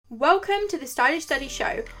Welcome to the Stylish Study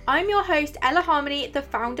Show. I'm your host, Ella Harmony, the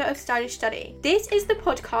founder of Stylish Study. This is the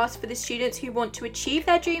podcast for the students who want to achieve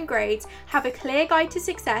their dream grades, have a clear guide to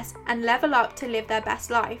success, and level up to live their best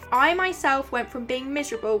life. I myself went from being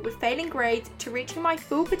miserable with failing grades to reaching my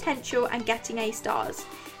full potential and getting A stars.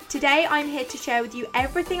 Today, I'm here to share with you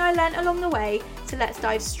everything I learned along the way, so let's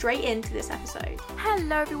dive straight into this episode.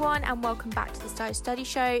 Hello everyone and welcome back to the Stylish Study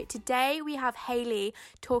Show. Today we have Hayley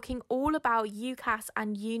talking all about UCAS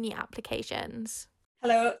and uni applications.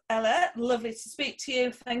 Hello Ella, lovely to speak to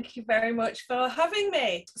you. Thank you very much for having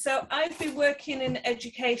me. So I've been working in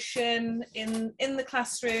education in the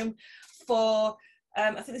classroom for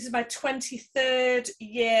I think this is my 23rd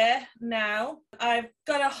year now. I've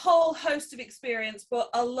got a whole host of experience, but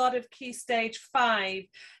a lot of Key Stage 5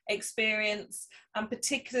 experience, and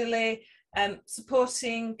particularly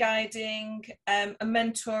supporting, guiding and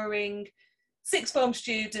mentoring sixth form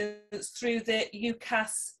students through the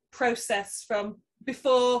UCAS process from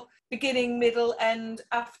before, beginning, middle, end,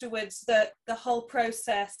 afterwards, the whole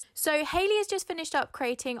process. So Hayley has just finished up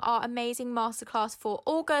creating our amazing masterclass for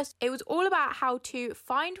August. It was all about how to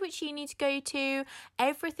find which uni to go to,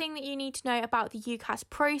 everything that you need to know about the UCAS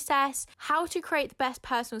process, how to create the best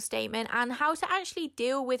personal statement, and how to actually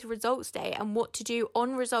deal with results day and what to do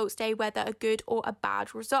on results day, whether a good or a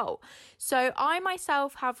bad result. So I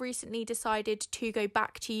myself have recently decided to go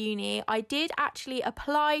back to uni. I did actually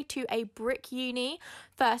apply to a brick uni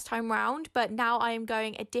first time round, but now I am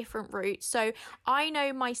going a different route. So I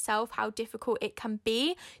know myself how difficult it can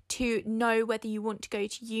be to know whether you want to go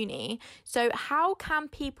to uni. So how can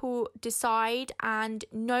people decide and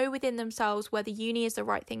know within themselves whether uni is the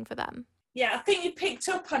right thing for them? Yeah, I think you picked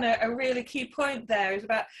up on a really key point there, is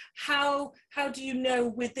about how do you know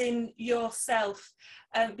within yourself,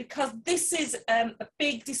 because this is a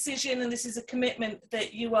big decision and this is a commitment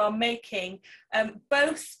that you are making,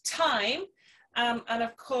 both time and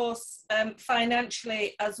of course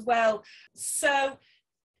financially as well. So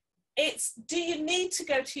it's, do you need to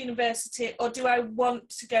go to university or do I want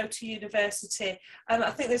to go to university? I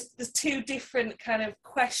think there's two different kind of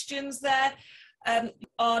questions there.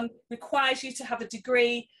 On requires you to have a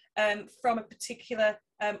degree from a particular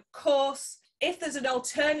course. If there's an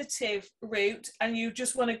alternative route and you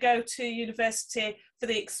just want to go to university for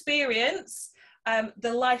the experience,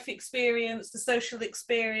 the life experience, the social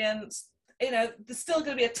experience, you know, there's still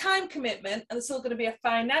going to be a time commitment and there's still going to be a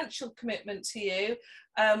financial commitment to you,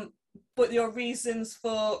 but your reasons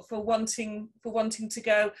for wanting to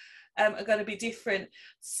go are going to be different.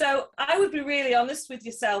 So I would be really honest with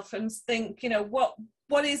yourself and think, you know,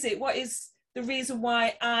 what is it? What is the reason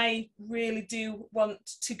why I really do want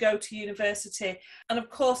to go to university? And of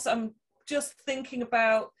course, I'm just thinking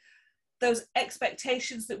about those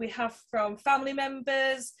expectations that we have from family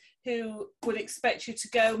members who would expect you to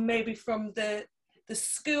go maybe from the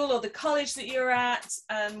school or the college that you're at,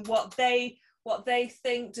 and what they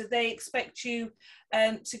think. Do they expect you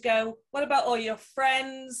to go? What about all your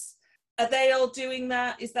friends? Are they all doing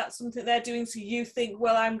that? Is that something they're doing? So you think,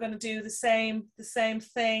 well, I'm going to do the same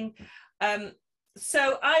thing.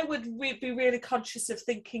 So I would be really conscious of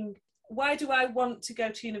thinking, why do I want to go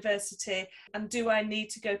to university? And do I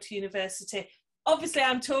need to go to university? Obviously,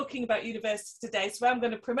 I'm talking about university today, so I'm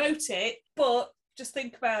going to promote it, but just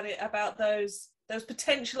think about it, about those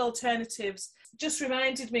potential alternatives. Just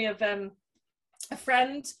reminded me of a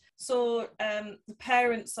friend saw the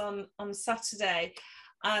parents on Saturday,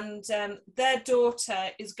 and their daughter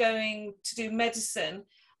is going to do medicine,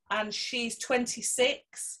 and she's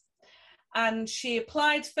 26, and she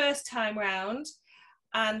applied first time round,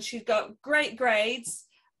 and she got great grades,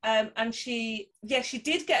 and she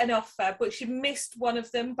did get an offer, but she missed one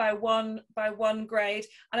of them by one grade.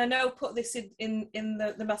 And I know I put this in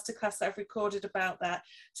the masterclass that I've recorded about that.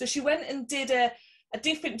 So she went and did a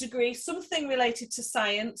different degree, something related to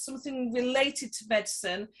science, something related to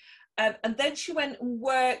medicine. And then she went and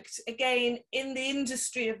worked again in the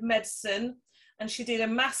industry of medicine, and she did a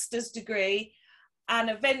master's degree, and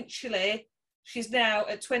eventually she's now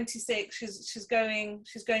at 26, she's going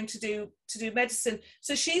to do medicine.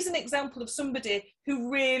 So she's an example of somebody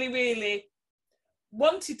who really, really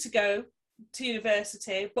wanted to go to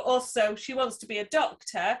university, but also she wants to be a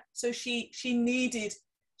doctor, so she needed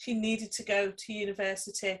to go to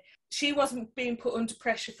university. She wasn't being put under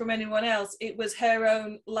pressure from anyone else. It was her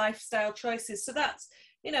own lifestyle choices. So that's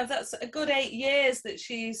a good 8 years that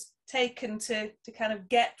she's taken to kind of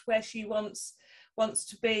get where she wants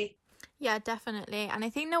to be. Yeah, definitely. And I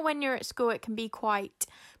think that when you're at school, it can be quite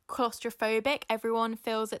claustrophobic. Everyone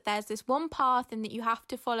feels that there's this one path and that you have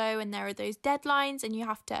to follow, and there are those deadlines and you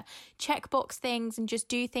have to check box things and just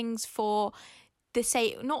do things for the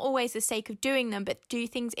sake, not always the sake of doing them, but do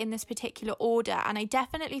things in this particular order. And I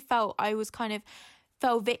definitely felt I was kind of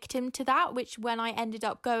fell victim to that, which when I ended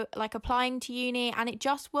up applying to uni, and it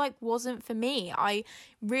just wasn't for me. I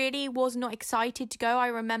really was not excited to go. I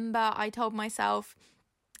remember I told myself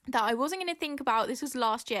that I wasn't going to think about, this was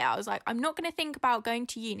last year, I was like, I'm not going to think about going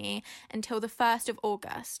to uni until the 1st of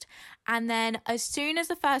August. And then as soon as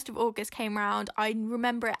the 1st of August came around, I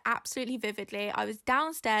remember it absolutely vividly. I was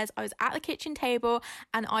downstairs, I was at the kitchen table,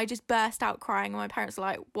 and I just burst out crying. And my parents were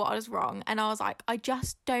like, what is wrong? And I was like, I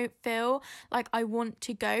just don't feel like I want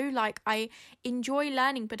to go. Like, I enjoy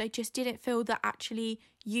learning, but I just didn't feel that actually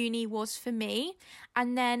uni was for me.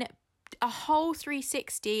 And then a whole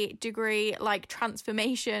 360 degree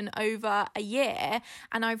transformation over a year,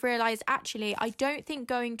 and I've realized actually I don't think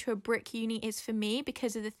going to a brick uni is for me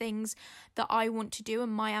because of the things that I want to do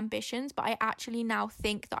and my ambitions, but I actually now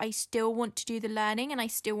think that I still want to do the learning and I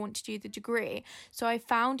still want to do the degree. So I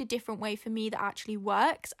found a different way for me that actually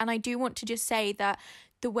works. And I do want to just say that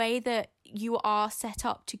the way that you are set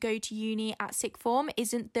up to go to uni at sixth form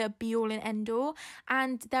isn't the be all and end all.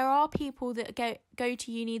 And there are people that go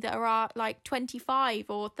to uni that are 25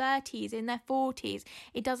 or 30s, in their 40s.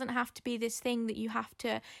 It doesn't have to be this thing that you have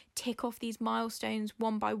to tick off these milestones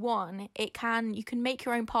one by one. You can make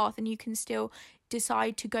your own path, and you can still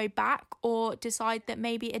decide to go back or decide that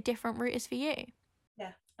maybe a different route is for you.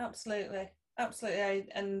 Yeah, absolutely.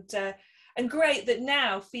 And great that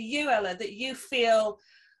now for you, Ella, that you feel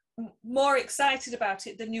more excited about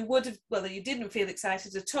it than you would have. Well, you didn't feel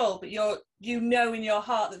excited at all, but you know in your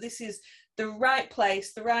heart that this is the right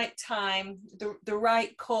place, the right time, the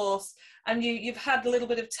right course, and you've had a little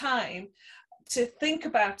bit of time to think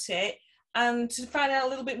about it and to find out a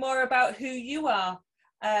little bit more about who you are.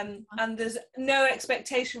 And there's no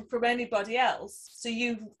expectation from anybody else, so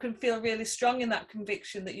you can feel really strong in that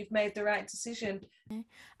conviction that you've made the right decision. And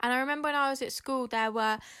I remember when I was at school, there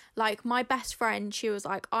were my best friend, she was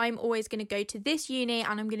like, I'm always going to go to this uni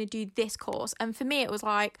and I'm going to do this course. And for me it was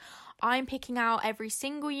like, I'm picking out every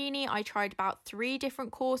single uni. I tried about 3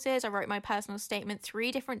 different courses. I wrote my personal statement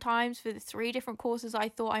 3 different times for the 3 different courses I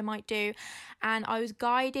thought I might do. And I was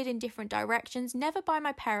guided in different directions, never by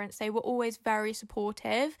my parents. They were always very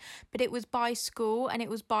supportive, but it was by school, and it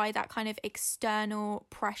was by that kind of external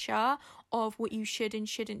pressure of what you should and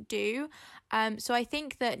shouldn't do. So I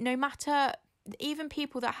think that no matter, even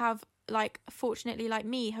people that have fortunately like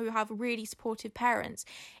me, who have really supportive parents,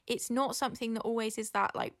 it's not something that always is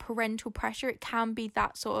that parental pressure. It can be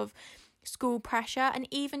that sort of school pressure, and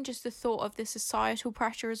even just the thought of the societal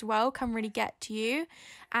pressure as well can really get to you.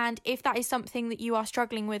 And if that is something that you are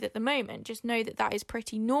struggling with at the moment, just know that that is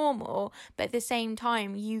pretty normal, but at the same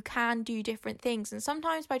time you can do different things, and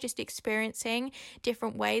sometimes by just experiencing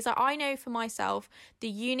different ways. I know for myself, the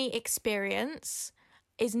uni experience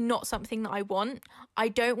is not something that I want. I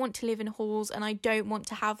don't want to live in halls, and I don't want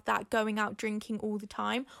to have that going out drinking all the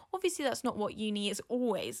time. Obviously that's not what uni is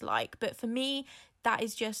always like, but for me that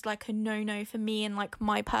is just a no-no for me and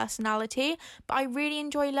my personality. But I really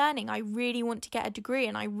enjoy learning. I really want to get a degree,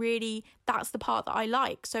 and that's the part that I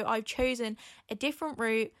like. So I've chosen a different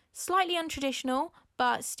route, slightly untraditional,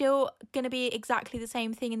 but still going to be exactly the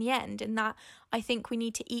same thing in the end. And that I think we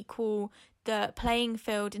need to equal the playing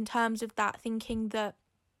field in terms of that, thinking that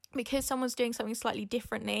because someone's doing something slightly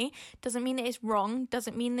differently doesn't mean that it's wrong,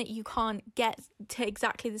 doesn't mean that you can't get to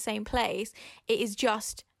exactly the same place. It is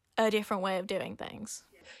just a different way of doing things.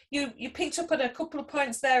 You picked up on a couple of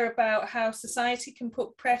points there about how society can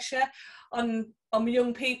put pressure on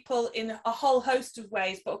young people in a whole host of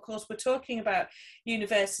ways, but of course we're talking about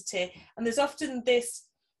university, and there's often this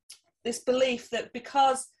belief that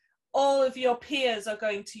because all of your peers are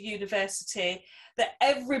going to university, that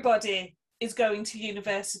everybody is going to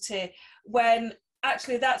university, when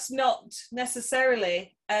actually that's not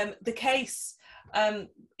necessarily the case. There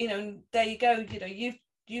you go.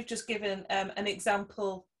 You've just given an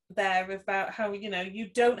example there about how you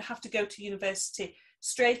don't have to go to university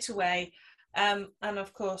straight away, and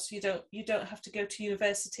of course you don't have to go to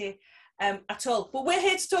university at all. But we're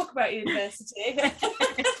here to talk about university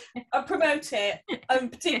and promote it,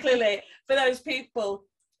 and particularly for those people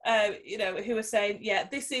who are saying, yeah,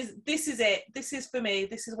 this is it, this is for me,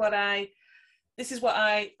 this is what I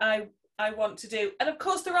want to do. And of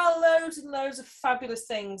course there are loads and loads of fabulous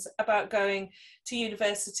things about going to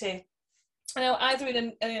university, either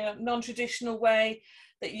in a non-traditional way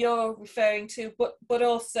that you're referring to, but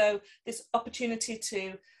also this opportunity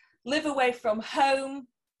to live away from home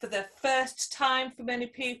for the first time for many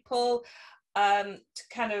people, to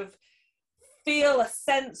kind of feel a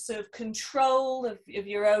sense of control of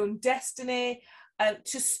your own destiny,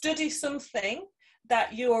 to study something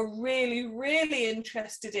that you're really, really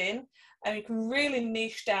interested in, and you can really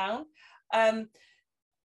niche down.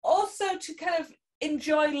 Also to kind of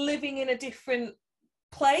enjoy living in a different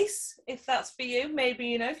place, if that's for you. Maybe,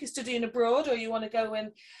 you know, if you're studying abroad, or you want to go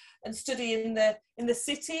and study in the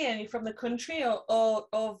city and you're from the country,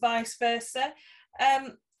 or vice versa.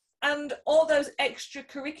 And all those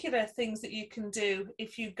extracurricular things that you can do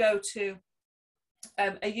if you go to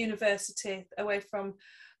a university away from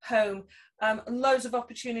home. Loads of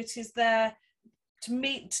opportunities there to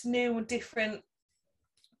meet new and different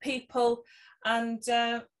people, and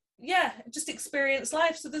just experience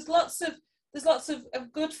life. So there's lots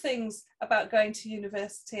of good things about going to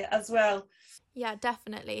university as well. Yeah,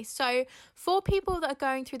 definitely. So for people that are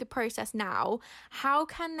going through the process now, how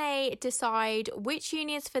can they decide which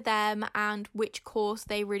uni is for them and which course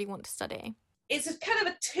they really want to study? It's a kind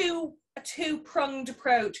of a two-pronged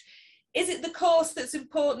approach. Is it the course that's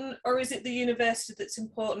important, or is it the university that's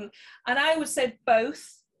important? And I would say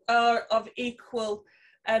both are of equal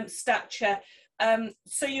stature.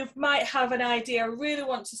 So you might have an idea, I really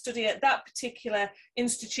want to study at that particular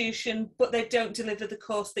institution, but they don't deliver the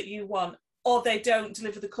course that you want, or they don't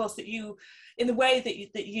deliver the course that you, in the way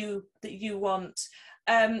that you want.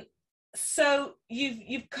 So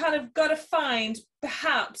you've kind of got to find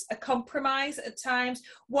perhaps a compromise at times.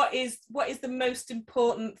 What is the most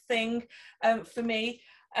important thing for me?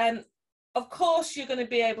 Of course, you're going to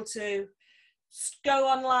be able to go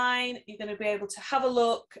online. You're going to be able to have a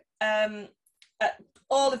look at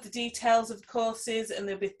all of the details of the courses, and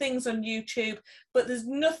there'll be things on YouTube. But there's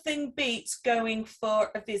nothing beats going for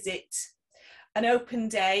a visit, an open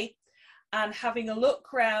day, and having a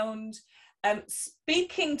look round.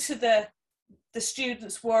 Speaking to the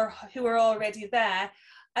students who are already there,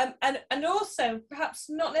 and also perhaps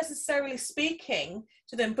not necessarily speaking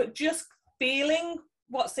to them, but just feeling,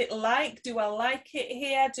 what's it like? Do I like it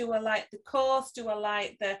here? Do I like the course? Do I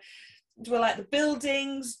like the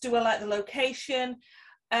buildings? Do I like the location?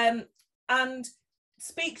 And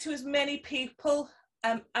speak to as many people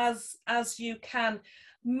as you can.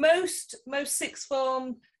 Most sixth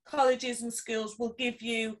form colleges and schools will give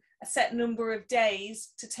you a set number of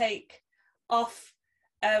days to take off.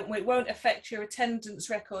 It won't affect your attendance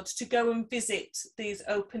record, to go and visit these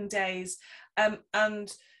open days.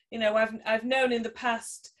 And you know, I've known in the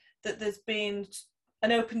past that there's been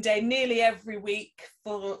an open day nearly every week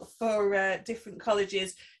for different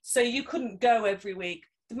colleges. So you couldn't go every week.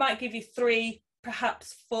 They might give you 3,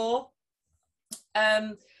 perhaps 4.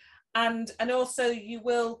 And also you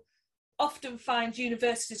will often find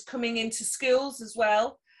universities coming into schools as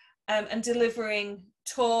well, and delivering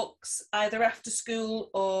talks either after school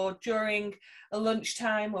or during a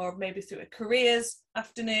lunchtime, or maybe through a careers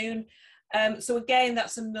afternoon. So again,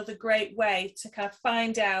 that's another great way to kind of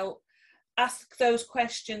find out, ask those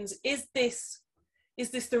questions. Is this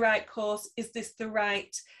the right course? Is this the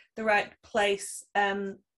right place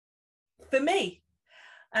for me?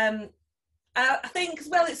 I think as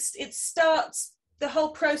well, it starts, the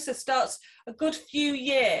whole process starts a good few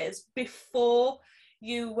years before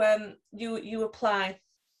you apply.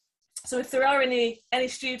 So if there are any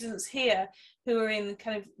students here who are in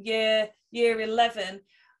kind of year 11,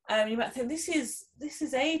 you might think, this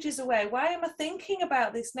is ages away. Why am I thinking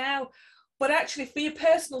about this now? But actually, for your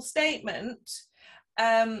personal statement,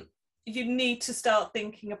 you need to start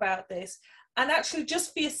thinking about this. And actually,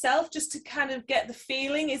 just for yourself, just to kind of get the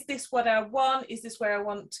feeling, is this what I want? Is this where I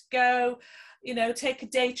want to go? You know, take a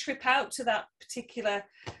day trip out to that particular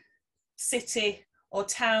city or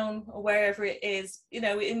town or wherever it is, you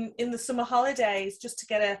know, in the summer holidays, just to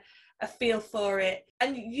get a feel for it.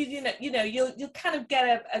 And you'll kind of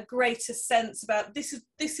get a greater sense about, this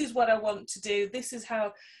is what I want to do. This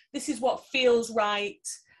is what feels right.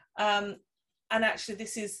 And actually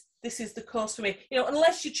this is the course for me. You know,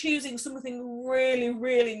 unless you're choosing something really,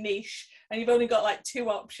 really niche and you've only got like 2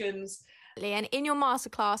 options. And in your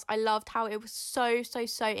masterclass, I loved how it was so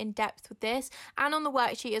in depth with this, and on the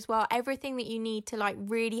worksheet as well, everything that you need to like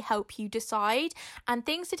really help you decide, and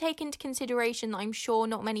things to take into consideration that I'm sure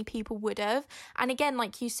not many people would have. And again,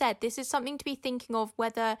 like you said, this is something to be thinking of,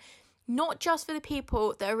 whether not just for the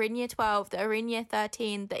people that are in year 12, that are in year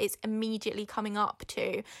 13, that it's immediately coming up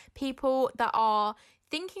to, people that are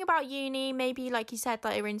thinking about uni, maybe like you said,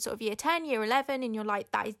 that you're in sort of year 10, year 11, and you're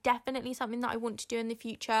like, that is definitely something that I want to do in the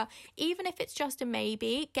future. Even if it's just a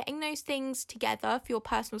maybe, getting those things together for your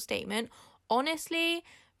personal statement, honestly,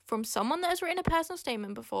 from someone that has written a personal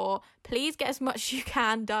statement before. Please get as much as you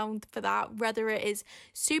can down for that, whether it is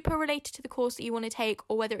super related to the course that you want to take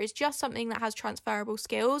or whether it's just something that has transferable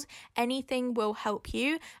skills. Anything will help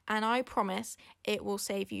you, and I promise it will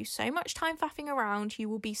save you so much time faffing around. You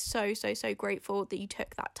will be so grateful that you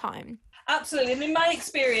took that time. Absolutely. And in my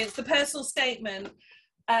experience, the personal statement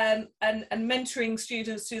and mentoring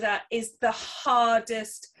students through that is the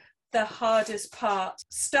hardest part.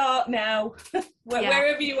 Start now.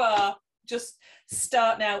 Wherever you are, just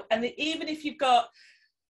start now. And even if you've got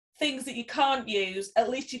things that you can't use, at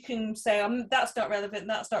least you can say, that's not relevant.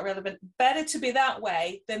 Better to be that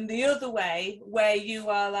way than the other way where you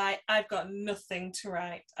are like, I've got nothing to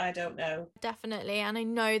write, I don't know. Definitely. And I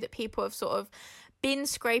know that people have sort of been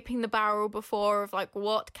scraping the barrel before of like,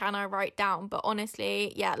 what can I write down? But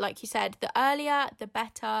honestly, yeah, like you said, the earlier the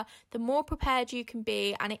better, the more prepared you can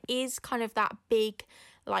be. And it is kind of that big,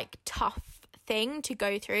 like, tough thing to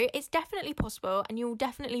go through. It's definitely possible and you'll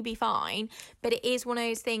definitely be fine, but it is one of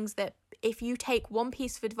those things that if you take one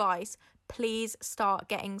piece of advice, please start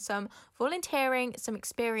getting some volunteering, some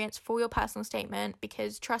experience for your personal statement,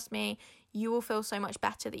 because trust me, you will feel so much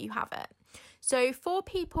better that you have it. So for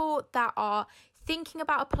people that are thinking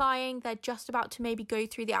about applying, they're just about to maybe go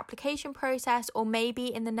through the application process, or maybe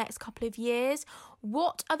in the next couple of years,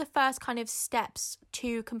 what are the first kind of steps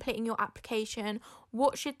to completing your application?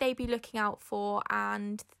 What should they be looking out for?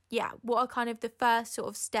 And yeah, what are kind of the first sort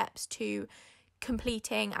of steps to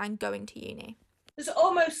completing and going to uni? There's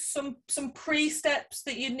almost some pre-steps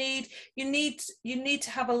that you need. You need to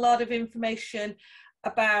have a lot of information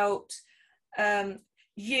about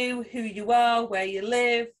you, who you are, where you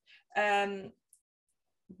live,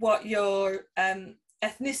 what your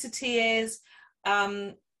ethnicity is,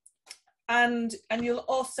 and you'll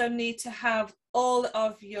also need to have all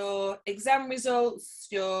of your exam results,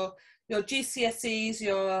 your GCSEs,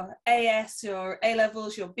 your AS, your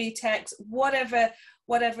A-levels, your BTECs,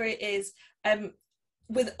 whatever it is,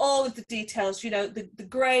 with all of the details, the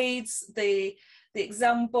grades, the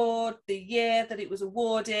exam board, the year that it was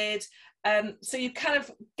awarded. So you're kind of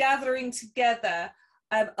gathering together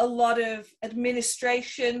a lot of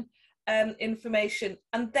administration information.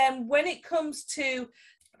 And then when it comes to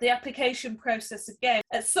the application process, again,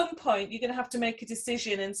 at some point, you're going to have to make a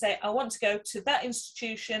decision and say, I want to go to that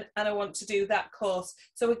institution and I want to do that course.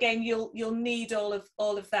 So again, you'll need all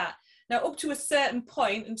of that. Now, up to a certain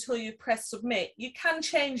point, until you press submit, you can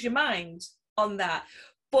change your mind on that.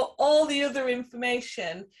 But all the other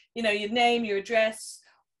information, your name, your address,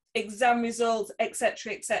 exam results,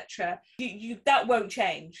 etc., that won't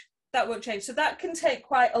change. So that can take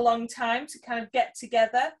quite a long time to kind of get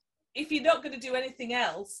together. If you're not going to do anything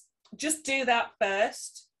else, just do that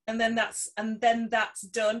first, and then that's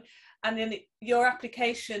done. And then your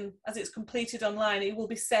application, as it's completed online, it will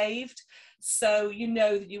be saved, so you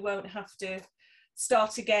know that you won't have to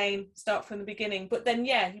start from the beginning. But then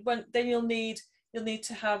you'll need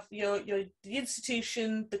to have the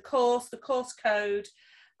institution, the course code,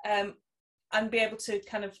 and be able to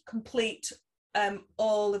kind of complete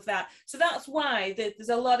all of that. So that's why there's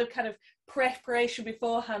a lot of kind of preparation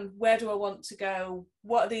beforehand. Where do I want to go?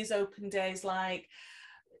 What are these open days like?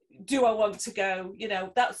 Do I want to go?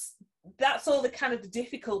 That's all the kind of the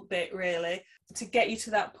difficult bit, really, to get you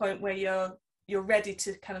to that point where you're ready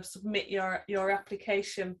to kind of submit your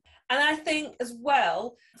application. And I think as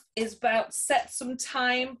well is about set some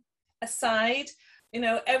time aside,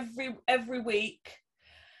 every week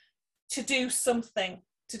to do something,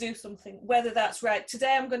 whether that's right.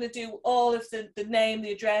 Today I'm going to do all of the name,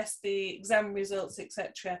 the address, the exam results,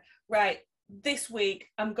 etc. Right. This week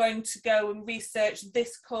I'm going to go and research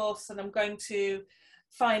this course, and I'm going to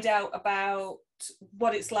find out about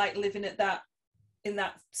what it's like living in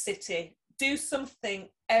that city. Do something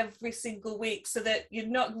every single week so that you're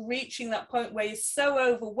not reaching that point where you're so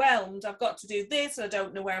overwhelmed. I've got to do this, and I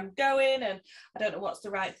don't know where I'm going, and I don't know what's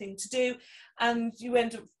the right thing to do. And you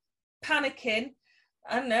end up panicking,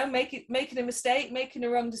 I don't know, making a mistake, making a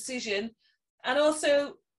wrong decision. And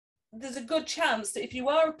also, there's a good chance that if you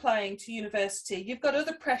are applying to university, you've got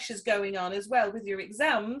other pressures going on as well with your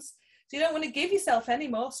exams. So you don't want to give yourself any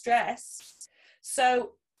more stress.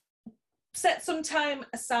 So set some time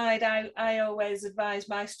aside. I always advise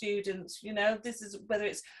my students, this is whether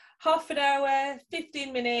it's half an hour,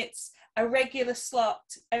 15 minutes, a regular slot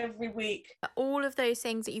every week. All of those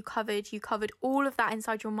things that you covered all of that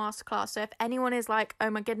inside your masterclass. So if anyone is like, oh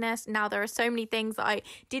my goodness, now there are so many things that I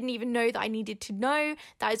didn't even know that I needed to know,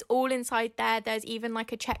 that is all inside there. There's even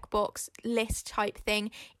like a checkbox list type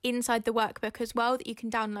thing inside the workbook as well that you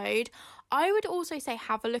can download. I would also say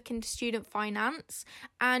have a look into student finance,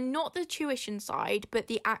 and not the tuition side, but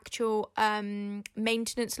the actual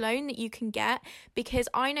maintenance loan that you can get, because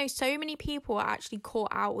I know so many people are actually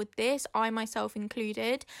caught out with this, I myself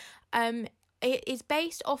included. It is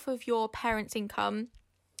based off of your parents' income,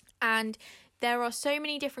 and there are so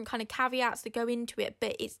many different kind of caveats that go into it,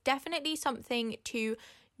 but it's definitely something to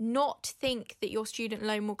not think that your student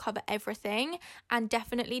loan will cover everything, and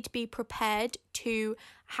definitely to be prepared to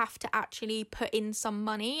have to actually put in some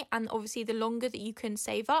money. And obviously the longer that you can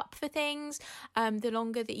save up for things, the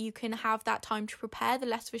longer that you can have that time to prepare, the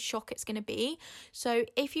less of a shock it's going to be. So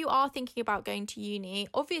if you are thinking about going to uni,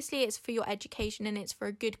 obviously it's for your education and it's for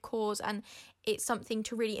a good cause, and it's something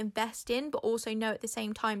to really invest in, but also know at the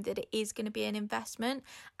same time that it is going to be an investment,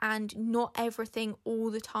 and not everything all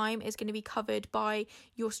the time is going to be covered by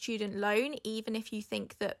your student loan. Even if you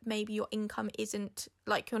think that maybe your income isn't,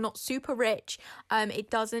 like, you're not super rich,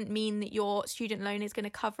 it doesn't mean that your student loan is going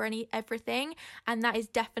to cover everything. And that is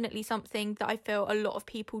definitely something that I feel a lot of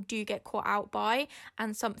people do get caught out by,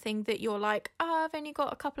 and something that you're like, oh, I've only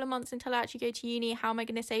got a couple of months until I actually go to uni, how am I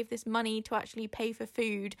going to save this money to actually pay for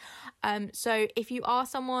food? So if you are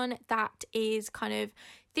someone that is kind of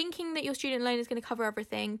thinking that your student loan is going to cover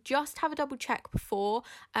everything, just have a double check before.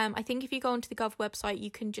 I think if you go onto the Gov website,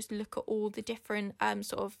 you can just look at all the different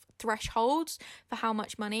sort of thresholds for how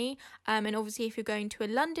much money. And obviously if you're going to a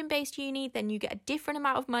London-based uni, then you get a different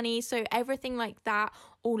amount of money. So everything like that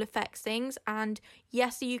all affects things. And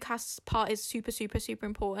yes, the UCAS part is super, super, super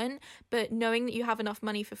important, but knowing that you have enough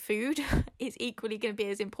money for food is equally going to be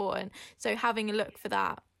as important. So having a look for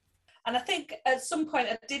that. And I think at some point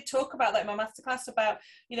I did talk about that in my masterclass about,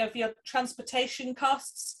 you know, for your transportation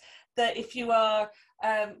costs, that if you are,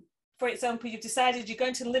 for example, you've decided you're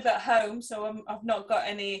going to live at home, so I've not got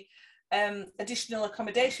any additional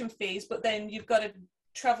accommodation fees, but then you've got to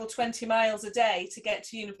travel 20 miles a day to get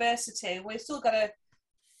to university. Well, you've still got to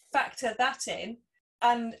factor that in.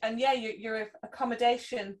 And yeah, your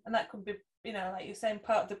accommodation, and that could be, you know, like you're saying,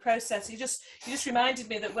 part of the process. You just reminded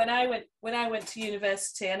me that when I went to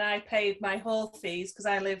university and I paid my hall fees, because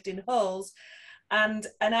I lived in halls, and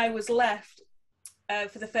I was left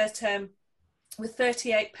for the first term with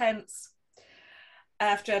 38 pence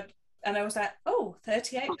after, and I was like, oh,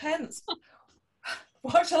 38 pence.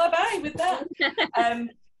 What shall I buy with that?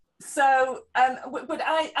 But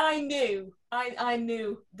I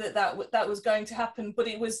knew that was going to happen, but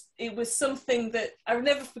it was something that I've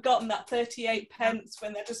never forgotten, that 38 pence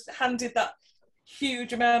when they just handed that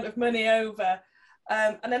huge amount of money over.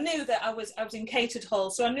 And I knew that I was in catered hall,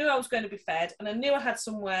 so I knew I was going to be fed, and I knew I had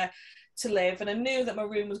somewhere to live, and I knew that my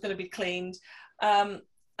room was going to be cleaned, and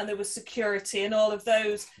there was security and all of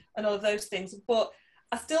those things. But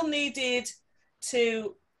I still needed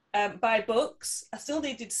to buy books. I still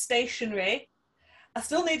needed stationery. I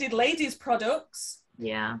still needed ladies' products.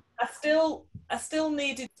 Yeah. I still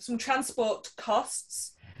needed some transport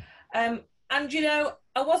costs. And, you know,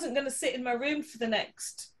 I wasn't going to sit in my room for the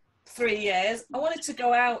next 3 years. I wanted to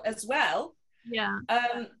go out as well. Yeah.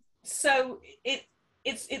 So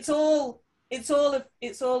it's all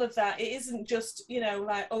of that. It isn't just, you know,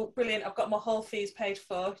 like, oh, brilliant, I've got my hall fees paid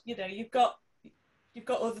for. You know, you've got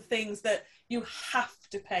other things that you have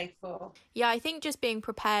to pay for. Yeah, I think just being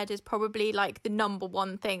prepared is probably like the number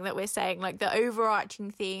one thing that we're saying, like the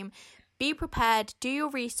overarching theme. Be prepared, do your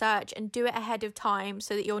research, and do it ahead of time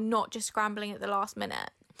so that you're not just scrambling at the last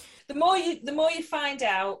minute. The more you find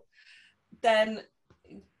out, then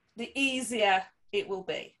the easier it will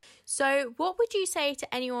be. So what would you say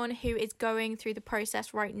to anyone who is going through the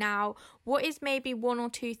process right now? What is maybe one or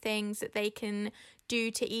two things that they can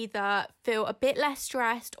do to either feel a bit less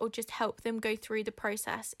stressed or just help them go through the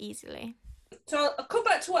process easily? So I'll come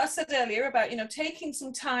back to what I said earlier about, you know, taking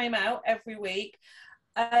some time out every week,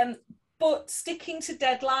 but sticking to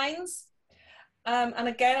deadlines. And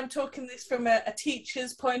again, I'm talking this from a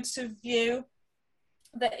teacher's point of view,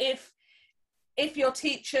 that if your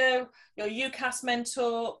teacher, your UCAS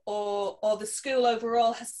mentor, or the school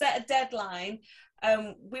overall has set a deadline,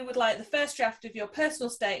 we would like the first draft of your personal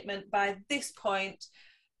statement by this point.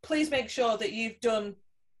 Please make sure that you've done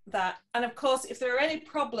that. And of course, if there are any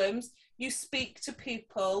problems, you speak to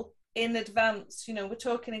people in advance. You know, we're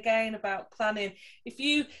talking again about planning. If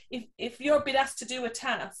you're being asked to do a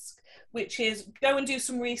task, which is go and do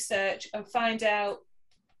some research and find out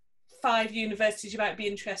 5 universities you might be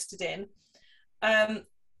interested in, and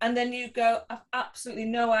then you go, I've absolutely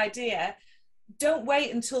no idea, don't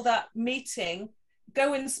wait until that meeting.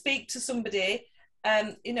 Go and speak to somebody,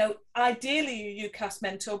 you know, ideally your UCAS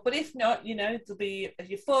mentor, but if not, you know, there'll be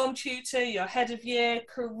your form tutor, your head of year,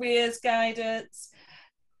 careers guidance.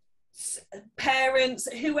 parents,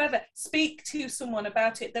 whoever, speak to someone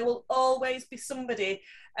about it. There will always be somebody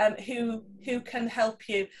who can help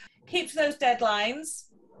you. Keep to those deadlines,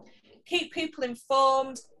 keep people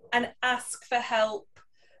informed, and ask for help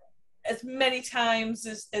as many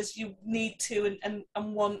times as you need to and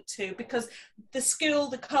want to, because the school,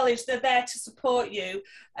 the college, they're there to support you.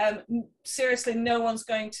 Seriously, no one's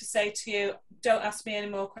going to say to you, don't ask me any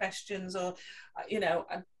more questions, or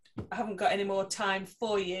I haven't got any more time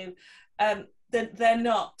for you. They're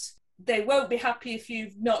not. They won't be happy if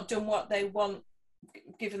you've not done what they want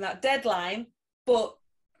given that deadline, but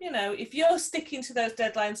if you're sticking to those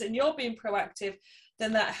deadlines and you're being proactive,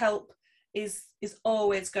 then that help is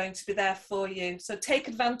always going to be there for you. So take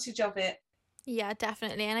advantage of it. Yeah,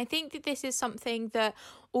 definitely. And I think that this is something that,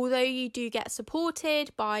 although you do get supported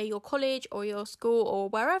by your college or your school or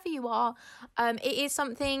wherever you are, it is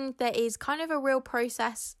something that is kind of a real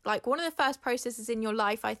process, like one of the first processes in your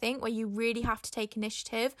life, I think, where you really have to take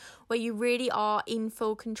initiative, where you really are in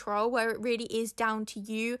full control, where it really is down to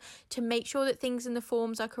you to make sure that things in the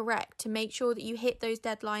forms are correct, to make sure that you hit those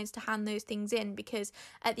deadlines to hand those things in, because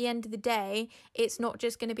at the end of the day, it's not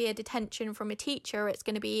just going to be a detention from a teacher, it's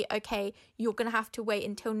going to be, okay, you're going to have to wait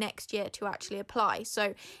until next year to actually apply.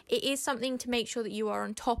 So it is something to make sure that you are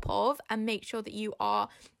on top of, and make sure that you are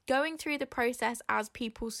going through the process as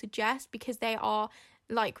people suggest, because they are,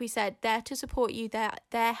 like we said, there to support you,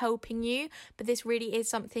 they're helping you. But this really is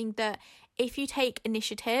something that if you take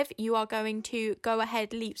initiative, you are going to go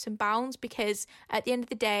ahead leaps and bounds, because at the end of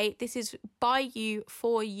the day, this is by you,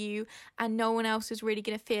 for you, and no one else is really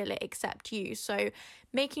going to feel it except you. So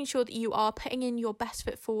making sure that you are putting in your best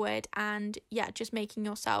foot forward, and just making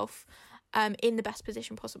yourself in the best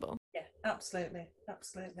position possible. Yeah, absolutely.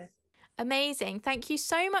 Amazing. Thank you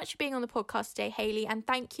so much for being on the podcast today, Hayley, and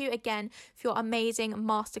thank you again for your amazing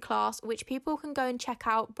masterclass, which people can go and check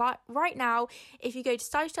out right now. If you go to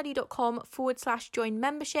stylishstudy.com/join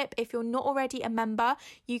membership, if you're not already a member,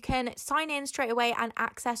 you can sign in straight away and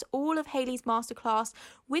access all of Hayley's masterclass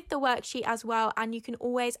with the worksheet as well, and you can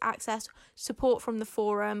always access support from the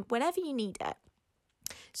forum whenever you need it.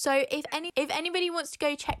 So if anybody wants to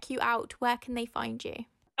go check you out, where can they find you?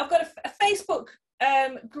 I've got a Facebook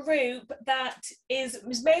group that is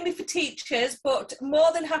mainly for teachers, but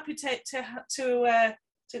more than happy to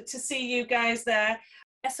see you guys there.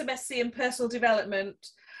 SMSC and personal development,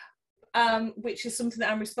 which is something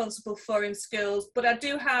that I'm responsible for in schools. But I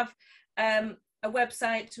do have a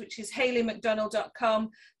website which is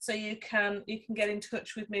hayleymcdonell.com, so you can get in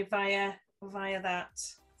touch with me via that.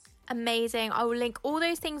 Amazing. I will link all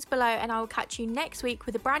those things below, and I will catch you next week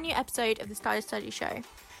with a brand new episode of the Stylish Study Show.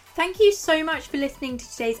 Thank you so much for listening to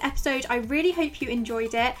today's episode. I really hope you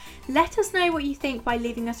enjoyed it. Let us know what you think by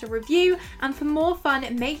leaving us a review, and for more fun,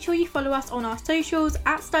 make sure you follow us on our socials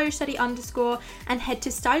at stylishstudy_, and head to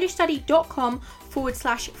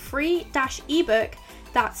stylishstudy.com/free-ebook.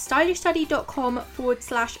 That's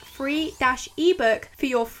stylishstudy.com/free-ebook for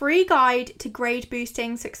your free guide to grade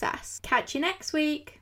boosting success. Catch you next week.